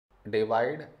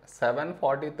divide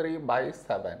 743 by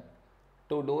 7.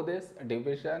 To do this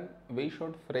division, we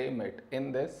should frame it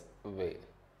in this way.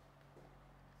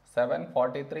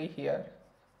 743 here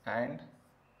and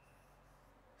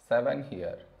 7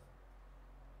 here.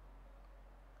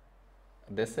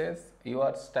 This is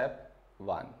your step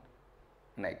 1.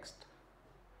 Next,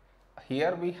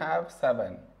 here we have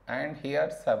 7 and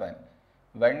here 7.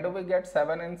 When do we get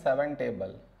 7 in 7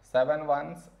 table? 7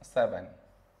 ones 7.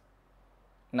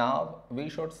 Now we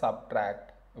should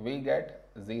subtract. We get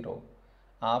 0.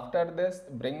 After this,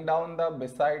 bring down the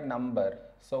beside number.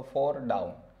 So 4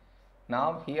 down.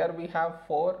 Now here we have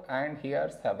 4 and here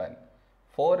 7.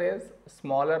 4 is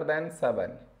smaller than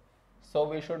 7. So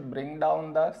we should bring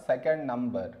down the second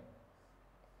number.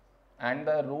 And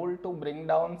the rule to bring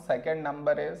down second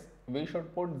number is we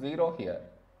should put 0 here.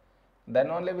 Then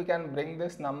only we can bring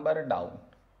this number down.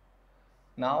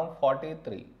 Now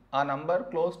 43. A number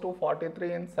close to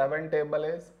 43 in 7 table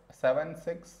is 7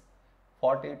 6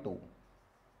 42.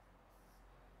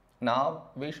 Now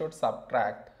we should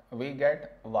subtract. We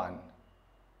get 1.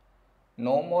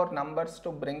 No more numbers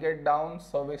to bring it down,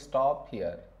 so we stop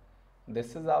here.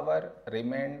 This is our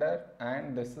remainder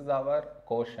and this is our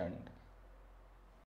quotient.